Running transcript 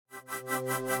I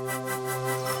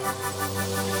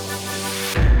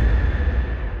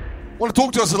want to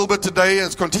talk to us a little bit today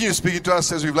and continue speaking to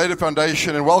us as we've laid a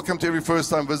foundation. And welcome to every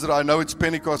first-time visitor. I know it's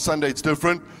Pentecost Sunday, it's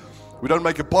different. We don't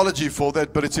make apology for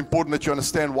that, but it's important that you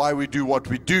understand why we do what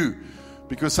we do.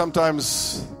 Because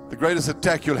sometimes the greatest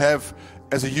attack you'll have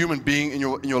as a human being in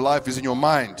your life is in your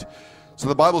mind. So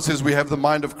the Bible says we have the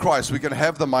mind of Christ. We can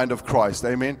have the mind of Christ.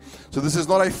 Amen. So this is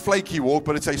not a flaky walk,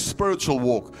 but it's a spiritual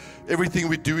walk. Everything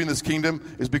we do in this kingdom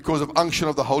is because of unction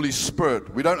of the Holy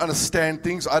Spirit. We don't understand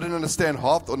things. I didn't understand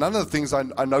half or none of the things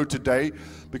I know today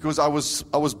because I was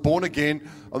born again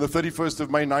on the 31st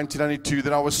of May 1992.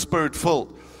 Then I was spirit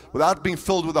filled. Without being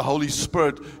filled with the Holy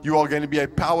Spirit, you are going to be a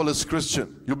powerless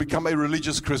Christian. You'll become a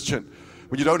religious Christian.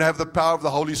 When you don't have the power of the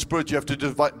Holy Spirit, you have to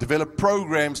develop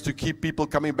programs to keep people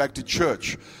coming back to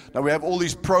church. Now, we have all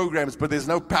these programs, but there's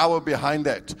no power behind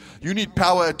that. You need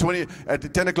power at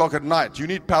 10 o'clock at night. You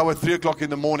need power at 3 o'clock in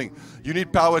the morning. You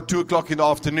need power at 2 o'clock in the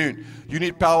afternoon. You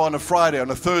need power on a Friday,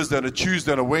 on a Thursday, on a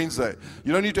Tuesday, on a Wednesday.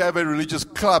 You don't need to have a religious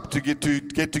club to get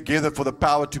together for the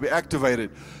power to be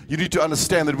activated. You need to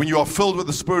understand that when you are filled with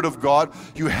the Spirit of God,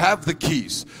 you have the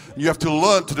keys. You have to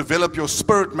learn to develop your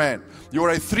spirit man. You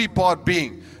are a three-part being.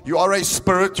 You are a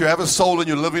spirit, you have a soul, and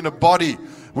you live in a body.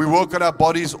 We work on our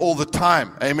bodies all the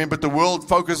time. Amen. But the world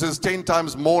focuses 10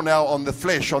 times more now on the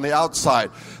flesh, on the outside,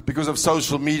 because of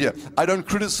social media. I don't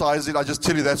criticize it. I just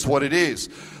tell you that's what it is.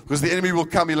 Because the enemy will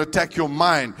come. He'll attack your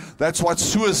mind. That's what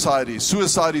suicide is.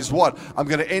 Suicide is what? I'm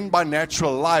going to end my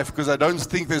natural life because I don't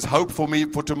think there's hope for me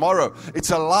for tomorrow. It's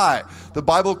a lie. The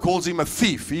Bible calls him a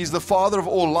thief. He's the father of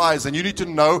all lies. And you need to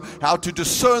know how to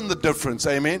discern the difference.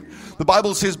 Amen. The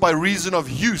Bible says by reason of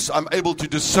use, I'm able to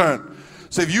discern.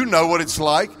 So if you know what it's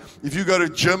like, if you go to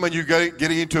gym and you're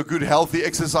getting into a good healthy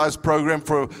exercise program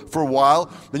for a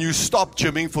while, then you stop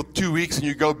gymming for 2 weeks and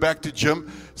you go back to gym.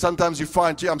 Sometimes you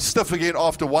find, gee, I'm stiff again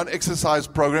after one exercise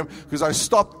program because I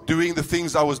stopped doing the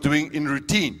things I was doing in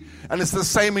routine. And it's the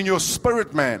same in your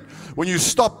spirit, man. When you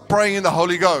stop praying in the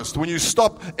Holy Ghost, when you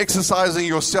stop exercising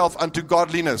yourself unto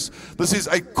godliness, this is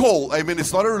a call. I mean,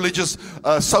 it's not a religious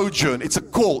sojourn. It's a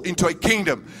call into a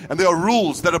kingdom. And there are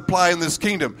rules that apply in this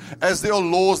kingdom. As there are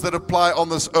laws that apply on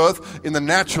this earth, in the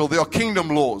natural, there are kingdom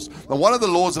laws. And one of the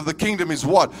laws of the kingdom is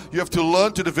what? You have to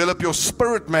learn to develop your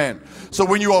spirit, man. So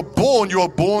when you are born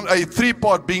a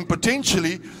three-part being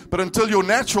potentially, but until your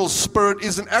natural spirit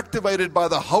isn't activated by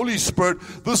the Holy Spirit,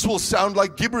 this will sound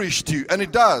like gibberish to you. And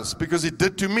it does, because it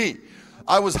did to me.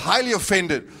 I was highly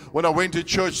offended when I went to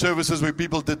church services where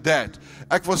people did that.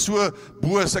 Ek was so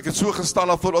boos, ek het so gestaan,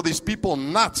 I thought, oh, these people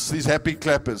nuts, these happy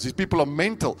clappers. These people are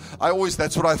mental.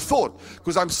 That's what I thought,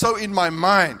 because I'm so in my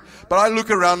mind. But I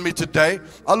look around me today,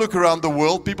 I look around the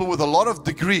world, people with a lot of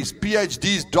degrees,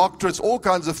 PhDs, doctorates, all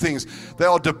kinds of things. They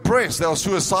are depressed, they are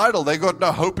suicidal, they got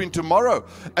no hope in tomorrow.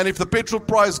 And if the petrol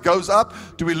price goes up,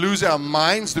 do we lose our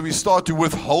minds? Do we start to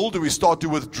withhold? Do we start to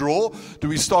withdraw? Do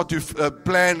we start to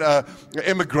plan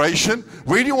immigration?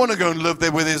 Where do you want to go and live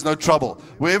there where there's no trouble?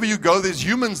 Wherever you go, there's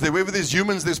humans there. Wherever there's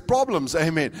humans, there's problems.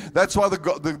 Amen. That's why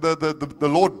the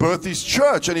Lord birthed His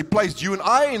church and He placed you and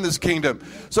I in this kingdom.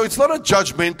 So it's not a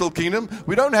judgmental kingdom.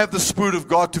 We don't have the Spirit of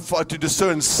God to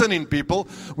discern sin in people.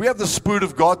 We have the Spirit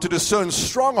of God to discern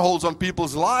strongholds on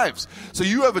people's lives. So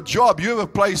you have a job. You have a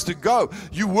place to go.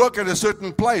 You work at a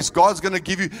certain place. God's going to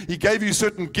give you, He gave you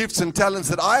certain gifts and talents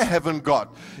that I haven't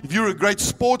got. If you're a great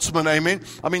sportsman, amen.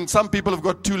 I mean, some people have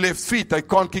got 2 left feet. They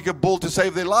can't kick a ball to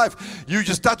save their life. You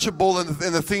just touch a ball and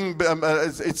the thing,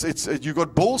 you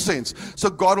got ball sense. So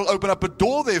God will open up a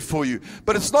door there for you.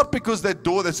 But it's not because that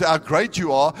door, that's how great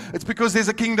you are. It's because there's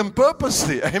a kingdom purpose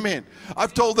there. Amen.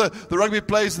 I've told the rugby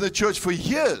players in the church for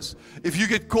years, if you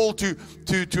get called to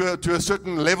a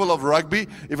certain level of rugby,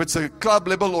 if it's a club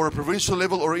level or a provincial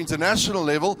level or international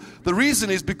level, the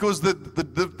reason is because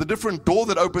the different door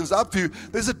that opens up for you,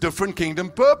 there's a different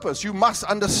kingdom purpose. You must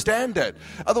understand that.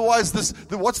 Otherwise,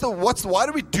 why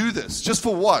do we do this? Just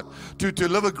for what? To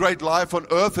live a great life on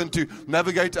earth and to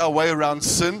navigate our way around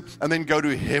sin and then go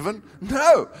to heaven?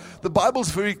 No. The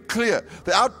Bible's very clear.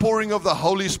 The outpouring of the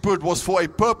Holy Spirit was for a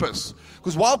purpose.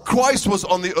 Because while Christ was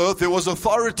on the earth, there was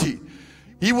authority.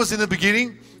 He was in the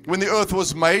beginning when the earth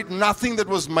was made. Nothing that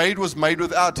was made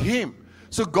without Him.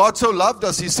 So God so loved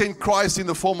us, He sent Christ in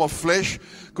the form of flesh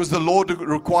because the Lord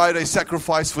required a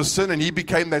sacrifice for sin and He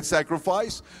became that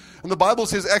sacrifice. And the Bible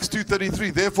says, Acts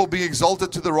 2:33, therefore being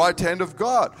exalted to the right hand of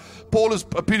God.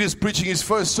 Peter is preaching his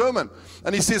first sermon.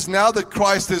 And he says, now that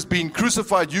Christ has been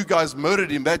crucified, you guys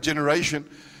murdered Him, that generation.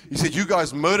 He said, you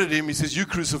guys murdered Him. He says, you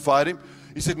crucified Him.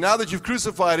 He said, now that you've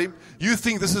crucified him, you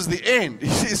think this is the end. He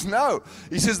says, no.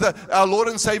 He says that our Lord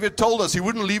and Savior told us he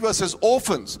wouldn't leave us as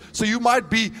orphans. So you might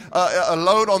be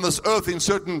alone on this earth in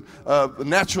certain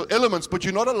natural elements, but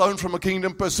you're not alone from a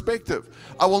kingdom perspective.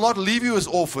 I will not leave you as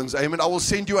orphans, amen. I will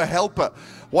send you a helper.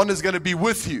 One is going to be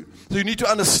with you. So you need to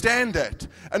understand that.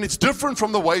 And it's different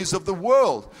from the ways of the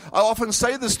world. I often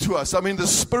say this to us. I mean, the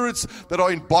spirits that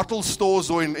are in bottle stores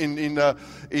or when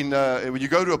you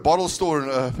go to a bottle store,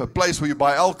 a place where you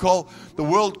buy alcohol, the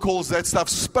world calls that stuff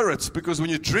spirits, because when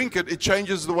you drink it, it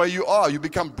changes the way you are. You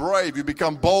become brave, you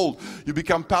become bold, you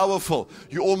become powerful.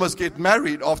 You almost get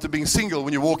married after being single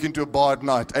when you walk into a bar at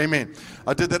night. Amen.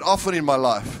 I did that often in my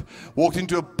life. Walked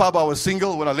into a pub, I was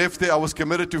single. When I left there, I was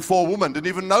committed to 4 women. Didn't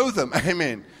even know them.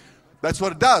 Amen. That's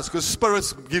what it does, because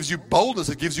spirits gives you boldness,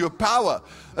 it gives you a power.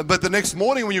 But the next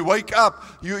morning when you wake up,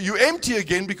 you empty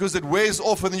again, because it wears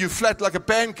off, and then you're flat like a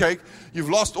pancake. You've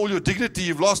lost all your dignity,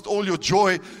 you've lost all your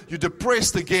joy, you're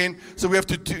depressed again. So we have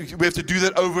to do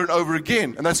that over and over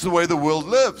again, and that's the way the world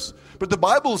lives. But the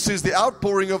Bible says the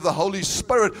outpouring of the Holy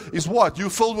Spirit is what?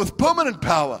 You're filled with permanent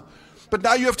power. But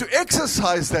now you have to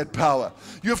exercise that power.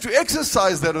 You have to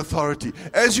exercise that authority.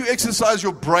 As you exercise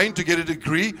your brain to get a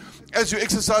degree, as you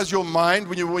exercise your mind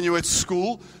when you're at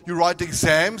school, you write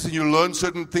exams and you learn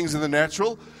certain things in the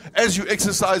natural. As you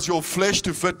exercise your flesh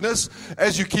to fitness,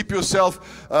 as you keep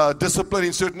yourself disciplined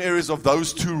in certain areas of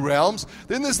those 2 realms,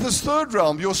 then there's this 3rd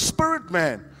realm, your spirit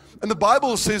man. And the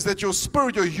Bible says that your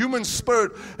spirit, your human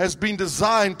spirit, has been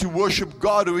designed to worship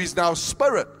God, who is now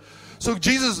spirit. So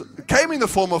Jesus came in the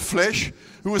form of flesh,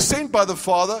 who was sent by the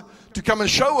Father to come and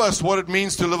show us what it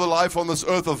means to live a life on this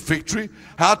earth of victory,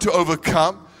 how to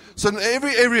overcome. So in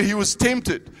every area he was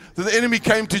tempted. The enemy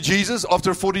came to Jesus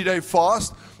after a 40-day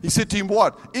fast. He said to him,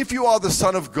 what? If you are the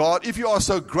Son of God, if you are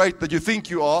so great that you think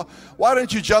you are, why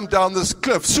don't you jump down this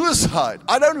cliff? Suicide.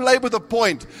 I don't labor the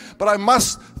point, but I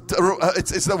must.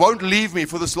 It won't leave me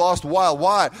for this last while.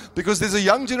 Why? Because there's a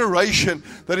young generation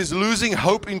that is losing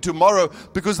hope in tomorrow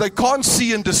because they can't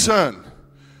see and discern.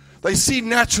 They see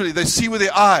naturally. They see with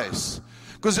their eyes.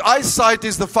 Because eyesight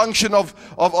is the function of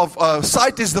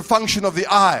sight is the function of the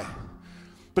eye,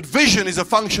 but vision is a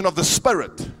function of the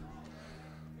spirit.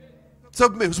 So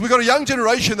we got a young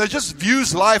generation that just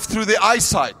views life through their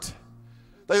eyesight.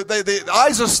 Their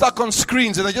eyes are stuck on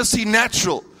screens and they just see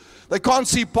natural. They can't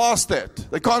see past that.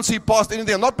 They can't see past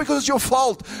anything. Not because it's your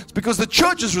fault. It's because the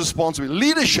church is responsible.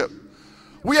 Leadership.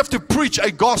 We have to preach a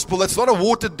gospel that's not a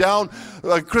watered down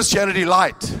Christianity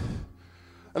light.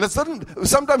 And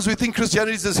sometimes we think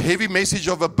Christianity is this heavy message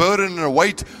of a burden and a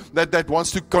weight that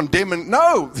wants to condemn. And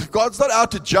no, God's not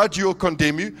out to judge you or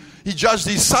condemn you. He judged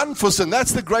his son for sin.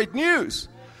 That's the great news.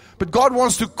 But God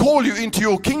wants to call you into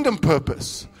your kingdom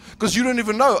purpose. Because you don't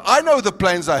even know. I know the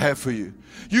plans I have for you.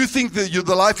 You think that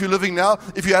the life you're living now,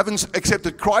 if you haven't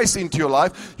accepted Christ into your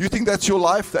life, you think that's your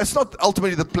life? That's not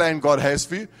ultimately the plan God has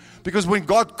for you. Because when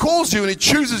God calls you and he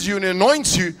chooses you and he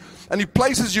anoints you and he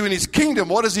places you in his kingdom,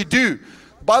 what does he do?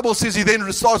 The Bible says he then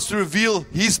starts to reveal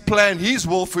his plan, his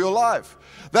will for your life.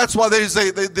 That's why there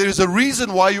is a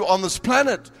reason why you're on this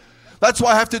planet. That's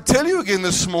why I have to tell you again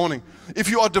this morning. If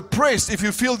you are depressed, if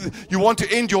you feel you want to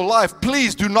end your life,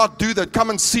 please do not do that.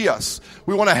 Come and see us.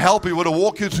 We want to help you. We want to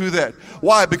walk you through that.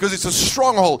 Why? Because it's a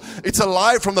stronghold. It's a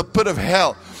lie from the pit of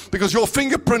hell. Because your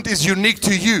fingerprint is unique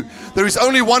to you. There is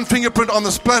only one fingerprint on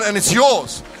this planet and it's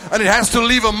yours. And it has to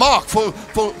leave a mark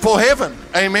for heaven.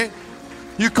 Amen.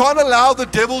 You can't allow the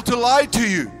devil to lie to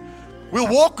you. We'll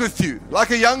walk with you. Like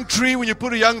a young tree, when you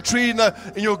put a young tree in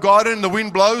your garden and the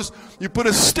wind blows, you put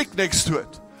a stick next to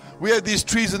it. We had these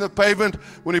trees in the pavement.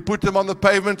 When we put them on the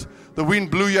pavement, the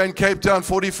wind blew here in Cape Town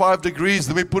 45 degrees.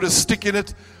 Then we put a stick in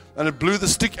it, and it blew the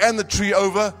stick and the tree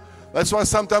over. That's why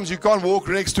sometimes you can't walk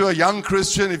next to a young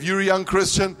Christian. If you're a young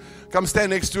Christian, come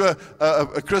stand next to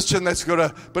a Christian that's got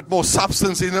a bit more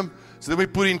substance in them. So then we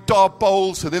put in tar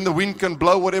poles, so then the wind can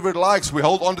blow whatever it likes. We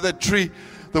hold onto that tree.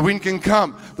 The wind can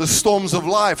come, the storms of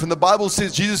life. And the Bible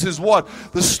says, Jesus says what?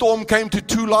 The storm came to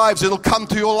 2 lives. It'll come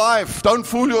to your life. Don't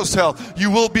fool yourself. You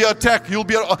will be attacked. You'll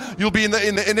be in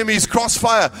the enemy's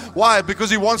crossfire. Why? Because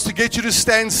he wants to get you to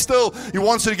stand still. He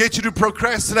wants to get you to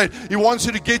procrastinate. He wants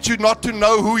to get you not to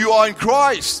know who you are in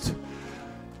Christ.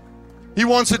 He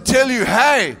wants to tell you,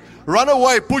 hey, run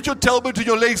away, put your tail between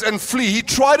your legs and flee. He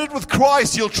tried it with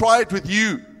Christ. He'll try it with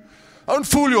you. Don't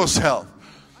fool yourself.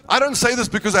 I don't say this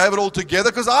because I have it all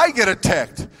together, because I get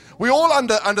attacked. We're all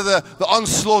under the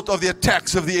onslaught of the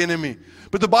attacks of the enemy.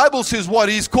 But the Bible says what?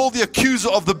 He's called the accuser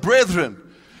of the brethren.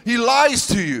 He lies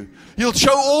to you. He'll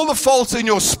show all the faults in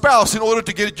your spouse in order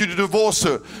to get you to divorce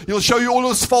her. He'll show you all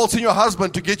those faults in your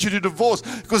husband to get you to divorce,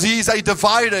 because he's a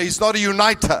divider. He's not a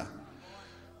uniter.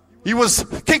 He was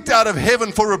kicked out of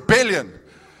heaven for rebellion.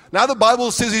 Now the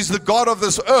Bible says he's the God of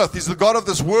this earth. He's the God of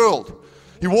this world.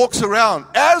 He walks around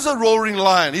as a roaring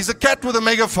lion. He's a cat with a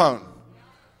megaphone.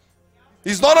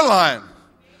 He's not a lion.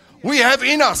 We have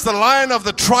in us the Lion of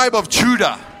the tribe of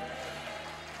Judah.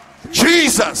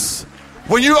 Jesus.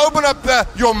 When you open up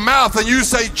your mouth and you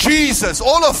say Jesus,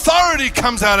 all authority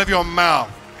comes out of your mouth.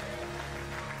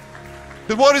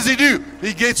 Then what does he do?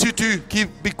 He gets you to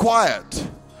be quiet.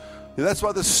 And that's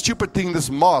why this stupid thing,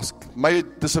 this mask, may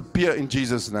disappear in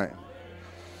Jesus' name.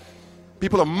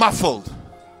 People are muffled.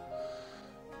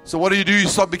 So what do? You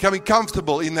start becoming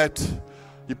comfortable in that.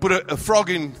 You put a frog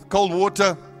in cold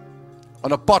water,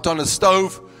 on a pot on a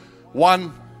stove.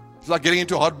 It's like getting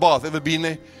into a hot bath. Ever been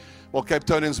there? Well, Cape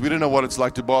Townians, we don't know what it's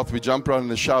like to bath. We jump around in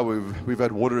the shower. We've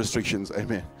had water restrictions.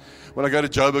 Amen. When I go to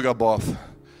Joburg, I bath.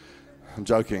 I'm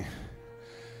joking.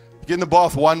 You get in the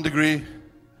bath 1 degree,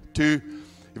 2.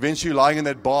 Eventually, lying in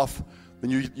that bath, then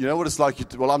you know what it's like.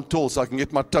 Well, I'm tall, so I can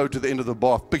get my toe to the end of the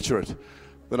bath. Picture it.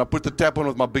 Then I put the tap on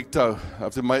with my big toe. I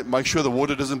have to make sure the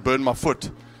water doesn't burn my foot.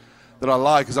 Then I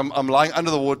lie because I'm lying under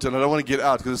the water and I don't want to get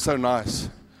out because it's so nice.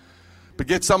 But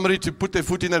get somebody to put their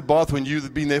foot in that bath when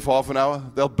you've been there for half an hour,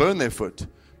 they'll burn their foot.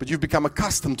 But you've become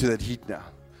accustomed to that heat now.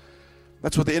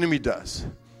 That's what the enemy does.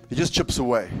 He just chips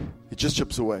away. He just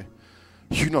chips away.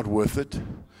 You're not worth it.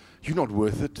 You're not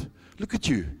worth it. Look at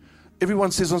you.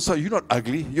 Everyone says on so, you're not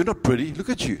ugly, you're not pretty, look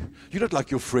at you. You're not like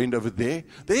your friend over there.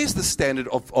 There's the standard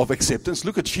of acceptance.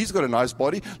 Look at, she's got a nice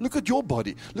body. Look at your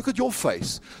body. Look at your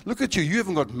face. Look at you. You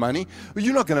haven't got money.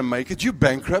 You're not going to make it. You're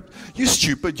bankrupt. You're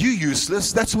stupid. You're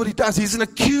useless. That's what he does. He's an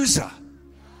accuser.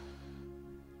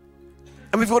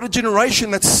 And we've got a generation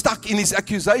that's stuck in these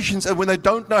accusations, and when they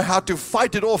don't know how to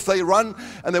fight it off, they run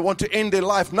and they want to end their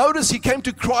life. Notice he came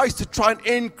to Christ to try and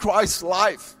end Christ's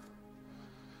life.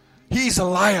 He's a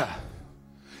liar.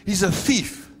 He's a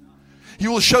thief. He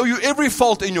will show you every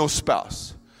fault in your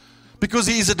spouse. Because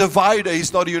he is a divider,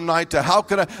 he's not a uniter. How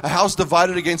can a house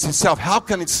divided against itself, how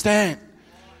can it stand?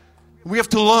 We have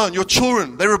to learn. Your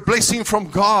children, they're a blessing from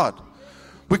God.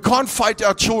 We can't fight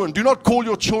our children. Do not call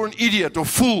your children idiot or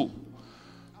fool.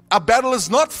 Our battle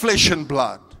is not flesh and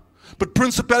blood, but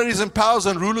principalities and powers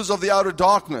and rulers of the outer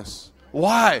darkness.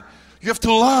 Why? You have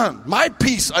to learn. My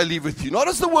peace I leave with you, not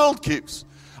as the world gives.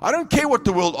 I don't care what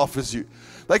the world offers you.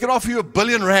 They can offer you R1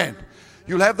 billion.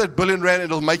 You'll have that R1 billion,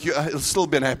 it'll still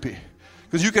be unhappy.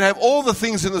 Because you can have all the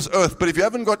things in this earth, but if you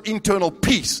haven't got internal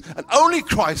peace, and only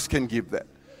Christ can give that,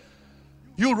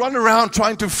 you'll run around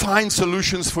trying to find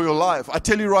solutions for your life. I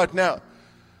tell you right now,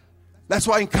 that's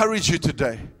why I encourage you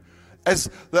today. As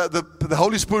the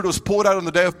Holy Spirit was poured out on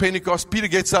the day of Pentecost, Peter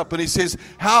gets up and he says,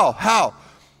 How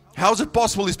is it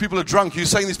possible these people are drunk? You're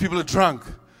saying these people are drunk.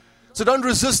 So don't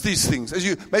resist these things.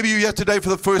 Maybe you're here today for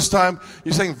the first time,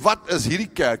 you're saying, Wat is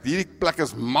hierdie kerk? Hierdie plek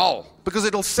is mal. Because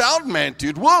it'll sound man to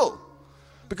you, it will.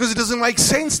 Because it doesn't make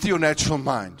sense to your natural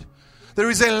mind. There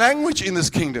is a language in this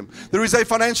kingdom. There is a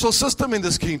financial system in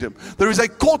this kingdom. There is a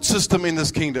court system in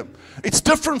this kingdom. It's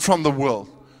different from the world.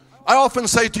 I often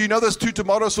say to you, those 2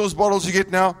 tomato sauce bottles you get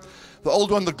now? The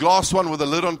old one, the glass one with the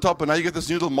lid on top, and now you get this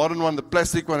new little modern one, the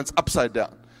plastic one, it's upside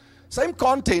down. Same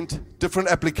content, different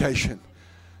application.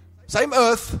 Same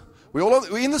earth.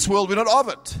 We're in this world, we're not of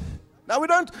it. Now we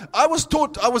don't. I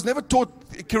was never taught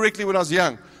correctly when I was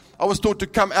young. I was taught to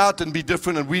come out and be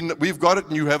different, and we've got it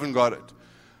and you haven't got it.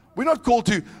 We're not called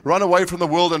to run away from the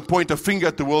world and point a finger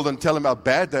at the world and tell them how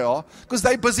bad they are, because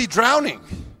they're busy drowning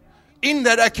in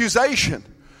that accusation.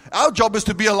 Our job is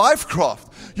to be a life craft.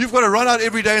 You've got to run out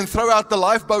every day and throw out the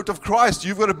lifeboat of Christ.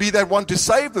 You've got to be that one to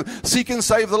save them, seek and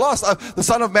save the lost. The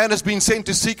Son of Man has been sent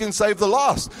to seek and save the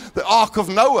lost. The Ark of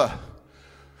Noah.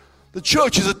 The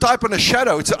church is a type and a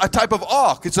shadow. It's a type of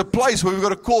ark. It's a place where we've got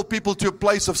to call people to a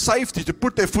place of safety, to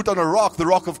put their foot on a rock, the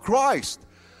rock of Christ.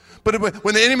 But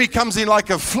when the enemy comes in like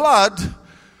a flood,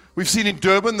 we've seen in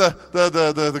Durban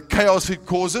the chaos it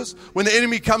causes. When the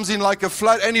enemy comes in like a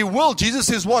flood, and he will, Jesus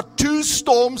says what? 2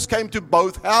 storms came to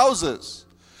both houses.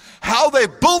 How they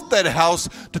built that house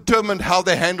determined how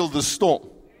they handled the storm.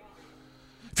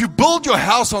 If you build your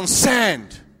house on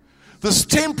sand, this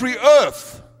temporary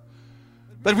earth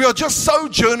that we are just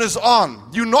sojourners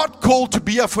on, you're not called to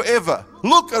be here forever.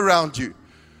 Look around you.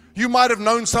 You might have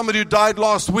known somebody who died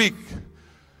last week.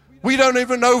 We don't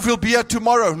even know if we'll be here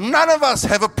tomorrow. None of us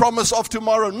have a promise of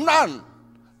tomorrow. None.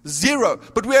 0.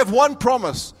 But we have one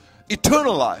promise: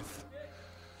 eternal life.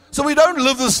 So we don't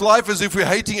live this life as if we're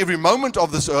hating every moment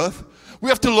of this earth. We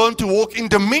have to learn to walk in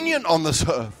dominion on this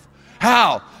earth.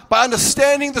 How? By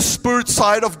understanding the spirit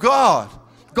side of God.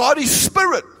 God is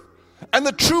spirit. And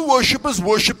the true worshipers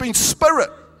worship in spirit.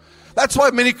 That's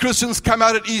why many Christians come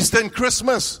out at Easter and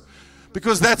Christmas.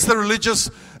 Because that's the religious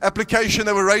application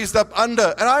they were raised up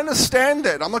under. And I understand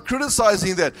that. I'm not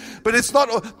criticizing that. But it's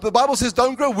not, the Bible says,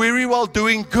 don't grow weary while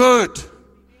doing good.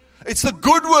 It's the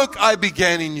good work I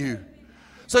began in you.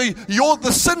 So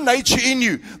the sin nature in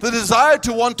you, the desire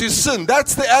to want to sin,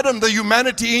 that's the Adam, the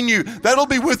humanity in you. That'll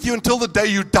be with you until the day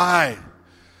you die.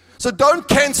 So don't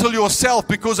cancel yourself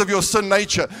because of your sin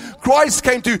nature. Christ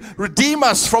came to redeem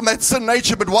us from that sin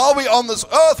nature. But while we're on this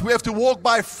earth, we have to walk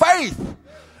by faith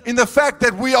in the fact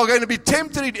that we are going to be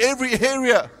tempted in every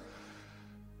area.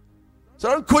 So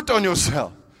don't quit on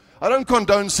yourself. I don't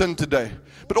condone sin today.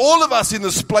 But all of us in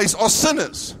this place are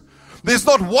sinners. There's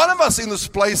not one of us in this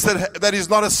place that is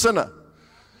not a sinner.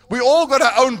 We all got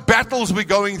our own battles we're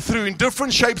going through in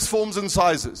different shapes, forms, and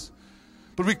sizes.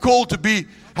 But we're called to be,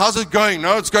 how's it going?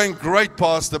 No, it's going great,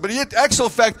 Pastor. But yet, actual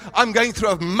fact, I'm going through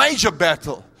a major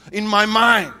battle in my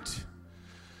mind.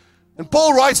 And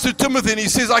Paul writes to Timothy and he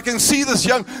says, I can see this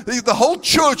the whole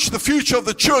church, the future of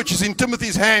the church is in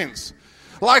Timothy's hands.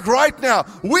 Like right now,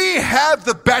 we have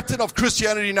the baton of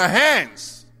Christianity in our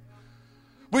hands.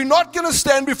 We're not going to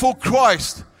stand before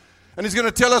Christ and He's going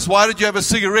to tell us, why did you have a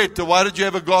cigarette or why did you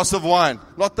have a glass of wine?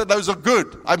 Not that those are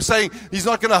good. I'm saying He's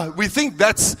not going to, we've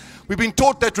been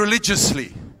taught that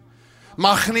religiously.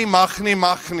 Machni, machni,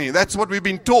 machni. That's what we've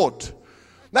been taught.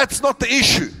 That's not the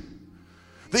issue.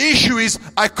 The issue is,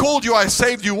 I called you, I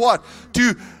saved you what?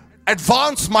 To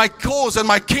advance my cause and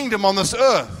my kingdom on this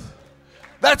earth.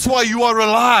 That's why you are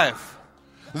alive.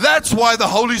 That's why the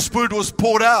Holy Spirit was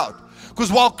poured out. Because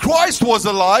while Christ was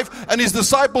alive and His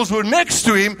disciples were next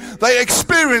to Him, they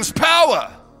experienced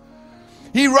power.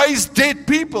 He raised dead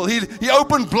people. He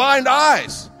opened blind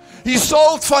eyes. He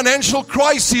solved financial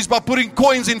crises by putting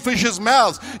coins in fish's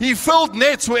mouths. He filled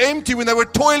nets were empty when they were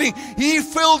toiling. He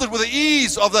filled it with the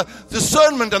ease of the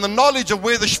discernment and the knowledge of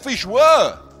where the fish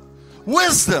were.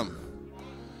 Wisdom.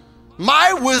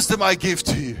 My wisdom I give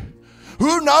to you.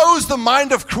 Who knows the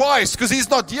mind of Christ? Because He's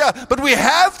not here. But we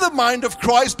have the mind of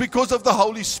Christ because of the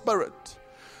Holy Spirit.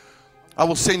 I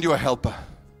will send you a helper.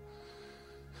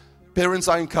 Parents,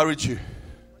 I encourage you.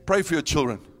 Pray for your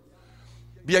children.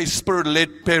 Be a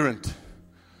Spirit-led parent.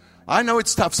 I know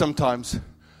it's tough sometimes.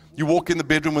 You walk in the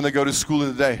bedroom when they go to school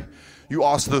in the day. You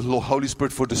ask the Holy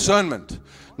Spirit for discernment.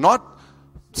 Not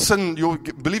sin.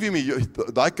 Believe me,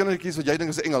 daai kindertjies wat jy dink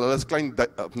is 'n engel, hulle is klein,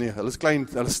 nee, hulle is klein,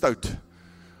 hulle is stout.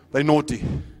 They're naughty.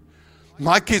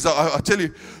 My kids, I tell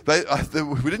you,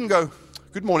 we didn't go,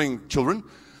 good morning, children.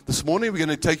 This morning we're going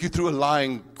to take you through a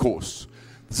lying course.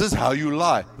 This is how you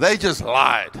lie. They just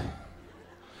lied.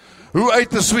 Who ate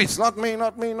the sweets? Not me,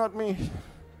 not me, not me.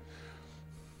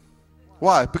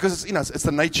 Why? Because it's in us. It's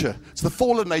the nature. It's the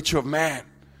fallen nature of man.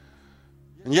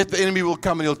 And yet the enemy will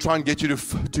come and he'll try and get you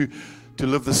to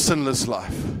live the sinless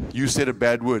life. You said a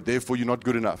bad word, therefore you're not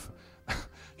good enough.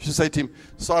 You should say to him,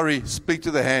 sorry, speak to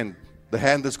the hand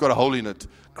that's got a hole in it,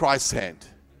 Christ's hand.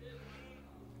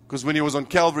 Because when He was on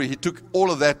Calvary, He took all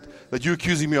of that you're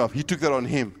accusing me of, He took that on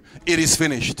Him. It is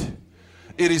finished.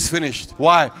 It is finished.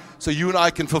 Why? So you and I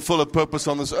can fulfill a purpose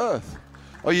on this earth.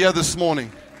 Are you here this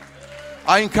morning?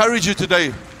 I encourage you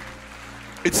today.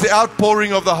 It's the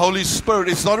outpouring of the Holy Spirit.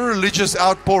 It's not a religious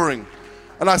outpouring.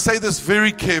 And I say this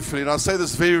very carefully, and I say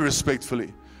this very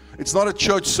respectfully. It's not a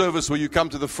church service where you come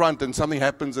to the front and something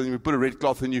happens and we put a red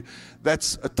cloth in you.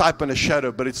 That's a type and a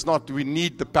shadow, but it's not. We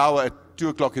need the power at 2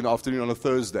 o'clock in the afternoon on a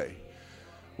Thursday.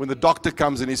 When the doctor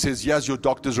comes and he says, here's your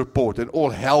doctor's report, and all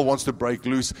hell wants to break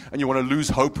loose, and you want to lose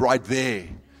hope right there.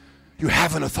 You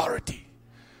have an authority.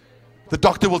 The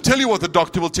doctor will tell you what the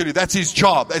doctor will tell you. That's his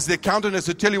job. As the accountant has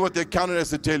to tell you what the accountant has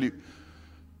to tell you.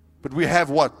 But we have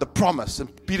what? The promise.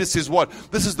 And Peter says what?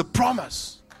 This is the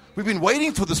promise. We've been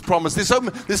waiting for this promise.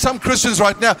 There's some Christians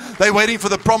right now, they're waiting for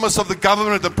the promise of the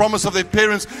government, the promise of their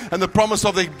parents, and the promise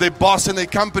of their boss and their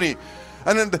company.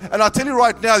 And I tell you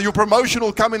right now, your promotion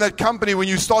will come in that company when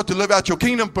you start to live out your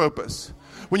kingdom purpose.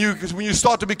 When you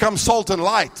start to become salt and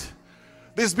light.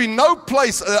 There's been no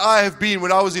place that I have been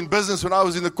when I was in business, when I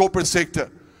was in the corporate sector,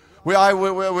 where I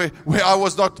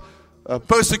was not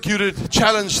persecuted,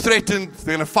 challenged, threatened,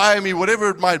 they're going to fire me, whatever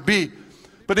it might be.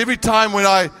 But every time when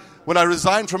I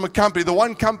resigned from a company, the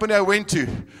one company I went to,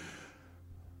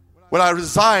 when I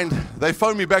resigned, they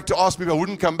phoned me back to ask me if I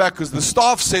wouldn't come back because the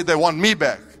staff said they want me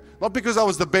back. Not because I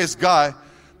was the best guy,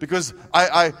 because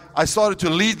I started to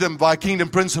lead them by kingdom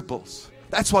principles.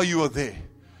 That's why you are there.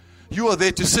 You are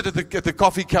there to sit at the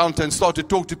coffee counter and start to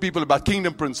talk to people about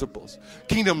kingdom principles,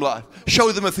 kingdom life.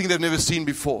 Show them a thing they've never seen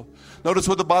before. Notice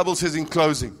what the Bible says in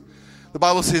closing. The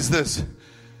Bible says this.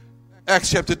 Acts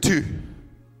chapter 2.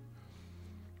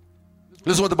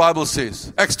 This is what the Bible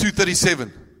says. Acts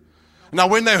 2:37. Now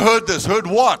when they heard this, heard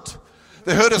what?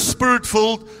 they heard a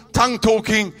spirit-filled,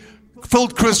 tongue-talking,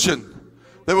 filled Christian.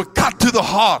 They were cut to the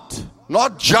heart,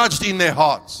 not judged in their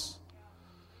hearts.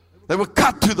 They were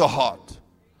cut to the heart.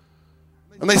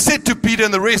 And they said to Peter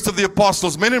and the rest of the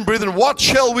apostles, men and brethren, what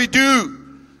shall we do?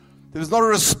 There was not a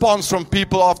response from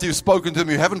people after you've spoken to them.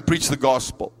 You haven't preached the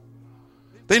gospel.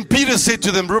 Then Peter said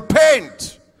to them,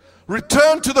 repent.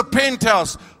 Return to the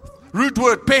penthouse. Root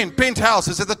word, penthouse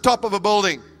is at the top of a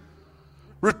building.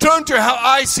 Return to how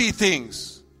I see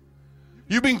things.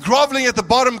 You've been groveling at the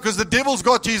bottom because the devil's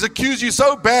got you. He's accused you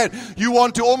so bad, you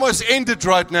want to almost end it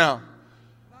right now.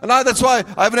 And that's why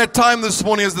I haven't had time this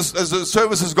morning as the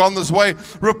service has gone this way.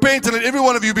 Repent and let every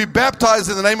one of you be baptized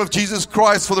in the name of Jesus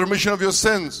Christ for the remission of your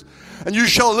sins. And you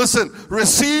shall, listen,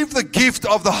 receive the gift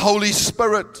of the Holy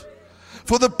Spirit.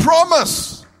 For the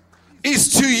promise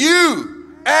is to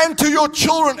you and to your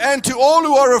children and to all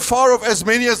who are afar off, as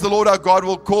many as the Lord our God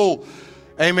will call.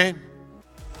 Amen.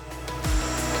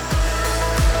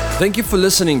 Thank you for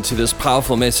listening to this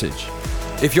powerful message.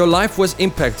 If your life was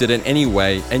impacted in any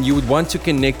way and you would want to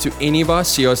connect to any of our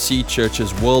CRC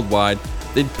churches worldwide,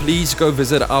 then please go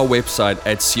visit our website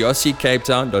at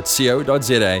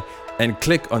crccapetown.co.za and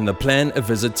click on the Plan a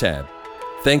Visit tab.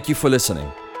 Thank you for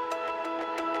listening.